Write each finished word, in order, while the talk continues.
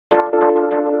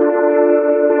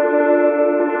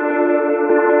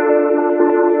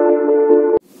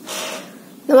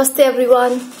Namaste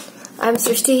everyone, I'm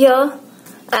Shristee here,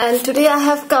 and today I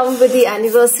have come with the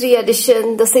anniversary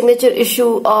edition, the signature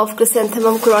issue of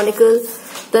Chrysanthemum Chronicle,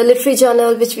 the literary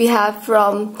journal which we have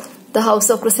from the House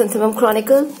of Chrysanthemum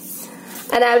Chronicle.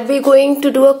 And I'll be going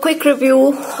to do a quick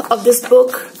review of this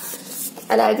book,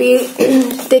 and I'll be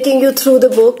taking you through the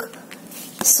book.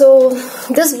 So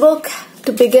this book,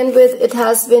 to begin with, it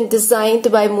has been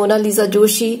designed by Mona Lisa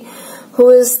Joshi, who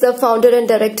is the founder and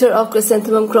director of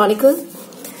Chrysanthemum Chronicle.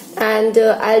 And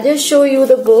I'll just show you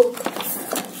the book.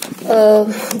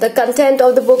 The content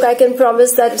of the book, I can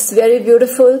promise that it's very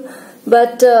beautiful,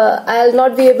 but I'll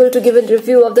not be able to give a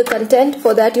review of the content.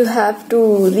 For that you have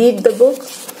to read the book.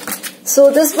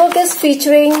 So this book is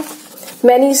featuring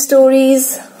many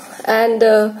stories and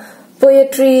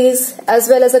poetries, as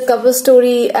well as a cover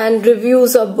story and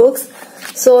reviews of books.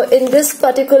 So in this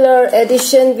particular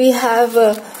edition we have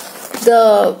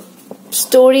the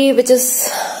story, which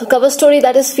is a cover story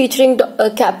that is featuring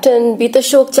Captain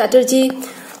Beatashok Chatterjee,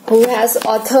 who has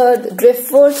authored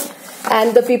Driftwood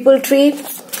and The People Tree,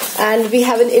 and we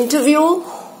have an interview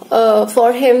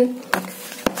for him.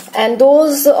 And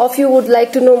those of you who would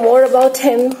like to know more about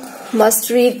him must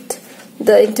read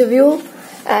the interview,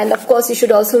 and of course you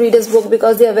should also read his book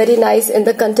because they are very nice. In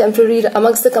the contemporary,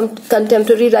 amongst the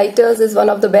contemporary writers, is one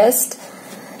of the best.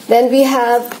 Then we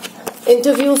have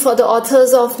interview for the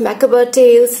authors of Macabre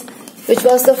Tales, which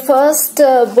was the first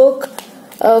book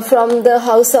from the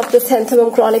House of the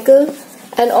Chrysanthemum Chronicle,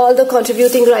 and all the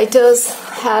contributing writers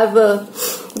have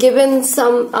given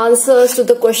some answers to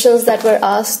the questions that were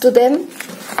asked to them.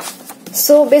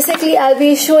 So basically I'll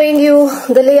be showing you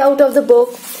the layout of the book.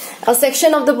 A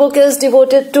section of the book is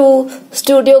devoted to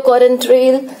Studio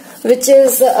Corantrail, which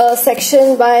is a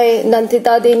section by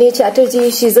Nandita Deni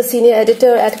Chatterjee. She's a senior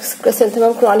editor at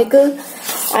Chrysanthemum Chronicle,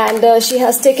 and she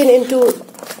has taken into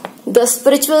the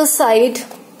spiritual side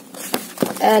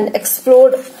and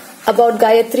explored about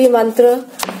Gayatri Mantra.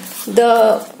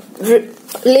 The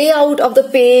layout of the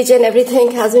page and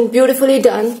everything has been beautifully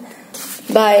done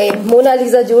by Mona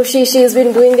Lisa Joshi. She has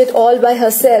been doing it all by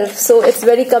herself, so it's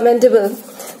very commendable.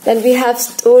 Then we have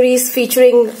stories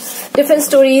featuring different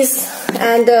stories,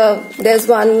 and there's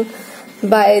one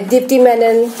by Deepti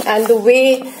Menon, and the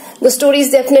way the story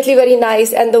is definitely very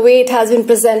nice, and the way it has been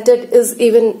presented is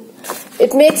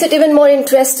it makes it even more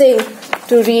interesting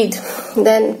to read.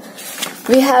 Then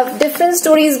we have different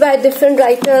stories by different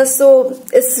writers, so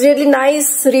it's really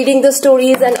nice reading the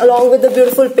stories, and along with the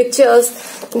beautiful pictures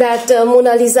that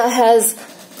Mona Lisa has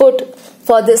put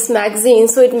for this magazine,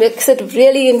 so it makes it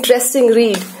really interesting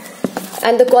read.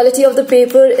 And the quality of the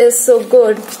paper is so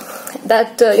good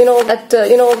that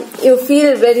you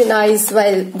feel very nice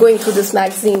while going through this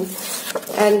magazine.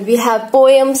 And we have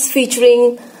poems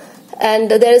featuring,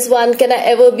 and there is one, Can I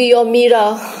Ever Be Your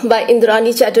Meera by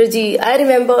Indrani Chatterjee. I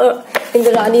remember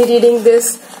Indrani reading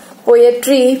this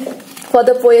poetry for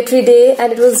the Poetry Day,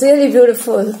 and it was really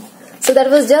beautiful. So that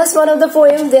was just one of the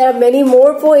poems. There are many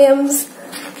more poems,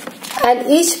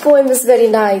 and each poem is very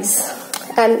nice.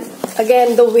 And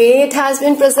again, the way it has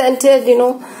been presented,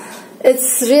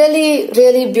 it's really,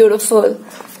 really beautiful.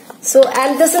 So,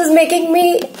 and this is making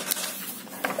me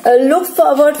look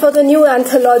forward for the new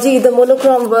anthology, the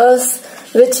Monochrome Verse,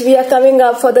 which we are coming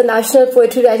up for the National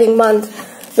Poetry Writing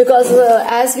Month. Because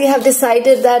as we have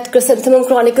decided that Chrysanthemum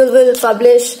Chronicle will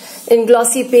publish in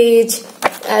glossy page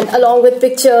and along with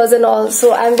pictures and all,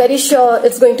 so I'm very sure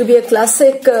it's going to be a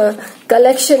classic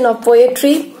collection of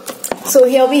poetry. So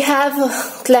here we have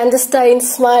Clandestine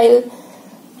Smile,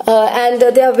 and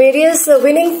there are various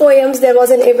winning poems. There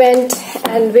was an event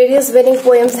and various winning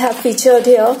poems have featured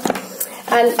here.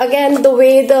 And again, the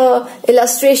way the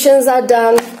illustrations are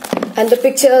done and the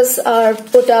pictures are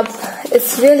put up,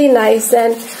 it's really nice.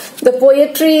 And the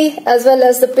poetry as well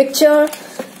as the picture,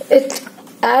 it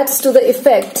adds to the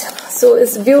effect. So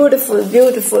it's beautiful,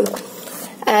 beautiful.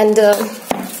 And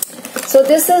so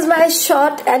this is my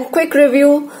short and quick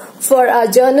review for our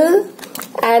journal,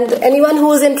 and anyone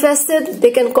who is interested,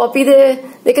 they can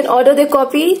order their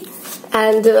copy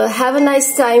and have a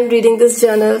nice time reading this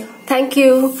journal. Thank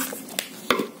you.